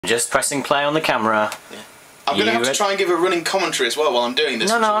just pressing play on the camera. Yeah. I'm going to have to try and give a running commentary as well while I'm doing this.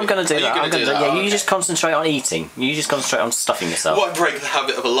 No, I'm going to do that. Yeah, okay. you just concentrate on eating. You just concentrate on stuffing yourself. What break the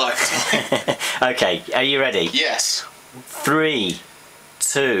habit of a lifetime. Okay, are you ready? Yes. 3,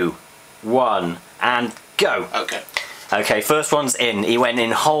 2, 1, and go. Okay. Okay, first one's in. He went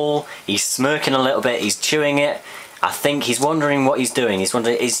in whole. He's smirking a little bit. He's chewing it. I think he's wondering what he's doing. He's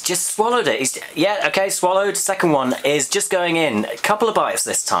wondering. He's just swallowed it. Yeah, okay, swallowed. Second one is just going in. A couple of bites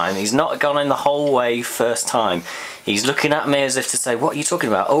this time. He's not gone in the whole way first time. He's looking at me as if to say, "What are you talking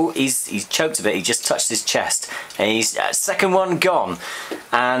about?" Oh, he's choked a bit. He just touched his chest. And he's second one gone.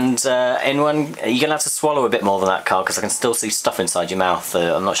 And in one, you're gonna have to swallow a bit more than that, Carl, because I can still see stuff inside your mouth.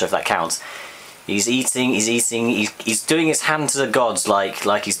 I'm not sure if that counts. He's eating, he's doing his hand to the gods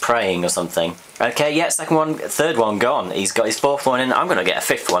like he's praying or something. Okay, yeah, second one, third one gone. He's got his fourth one in. I'm going to get a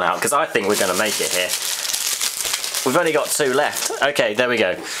fifth one out because I think we're going to make it here. We've only got 2 left. Okay, there we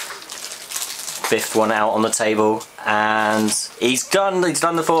go. Fifth one out on the table, and he's done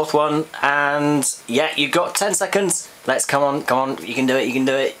the fourth one, and yeah, you've got 10 seconds. Let's, come on, you can do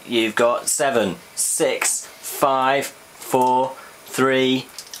it. You've got 7, 6, 5, 4, 3,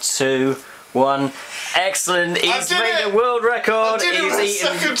 2, 1. Excellent. He's made a world record.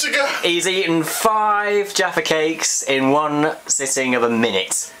 He's eaten 5 Jaffa Cakes in 1 sitting of a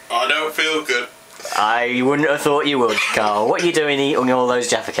minute. I don't feel good. I wouldn't have thought you would, Carl. What are you doing eating all those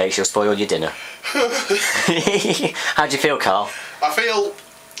Jaffa Cakes? You'll spoil your dinner. How do you feel, Carl? I feel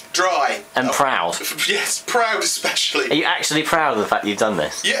dry. And proud? Yes, proud especially. Are you actually proud of the fact you've done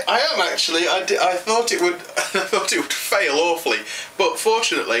this? Yeah, I am actually. I thought it would fail awfully, but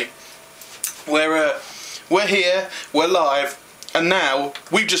fortunately, we're here, we're live, and now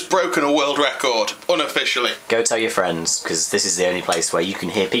we've just broken a world record, unofficially. Go tell your friends, because this is the only place where you can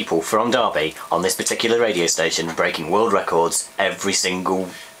hear people from Derby on this particular radio station breaking world records every single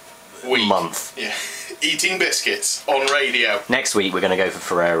month. Yeah, eating biscuits on radio. Next week we're going to go for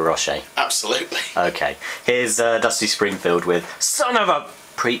Ferrero Rocher. Absolutely. Okay, here's Dusty Springfield with Son of a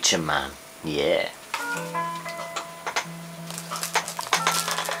Preacher Man. Yeah.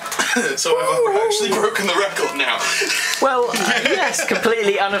 So have I actually broken the record now? Well, yes,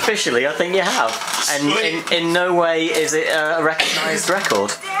 completely unofficially, I think you have. And in no way is it a recognised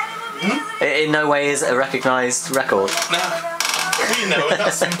record. Hmm? In no way is it a recognised record. No. You know,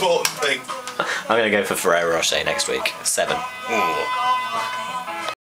 that's the important thing. I'm going to go for Ferrero Rocher next week. 7. Ooh.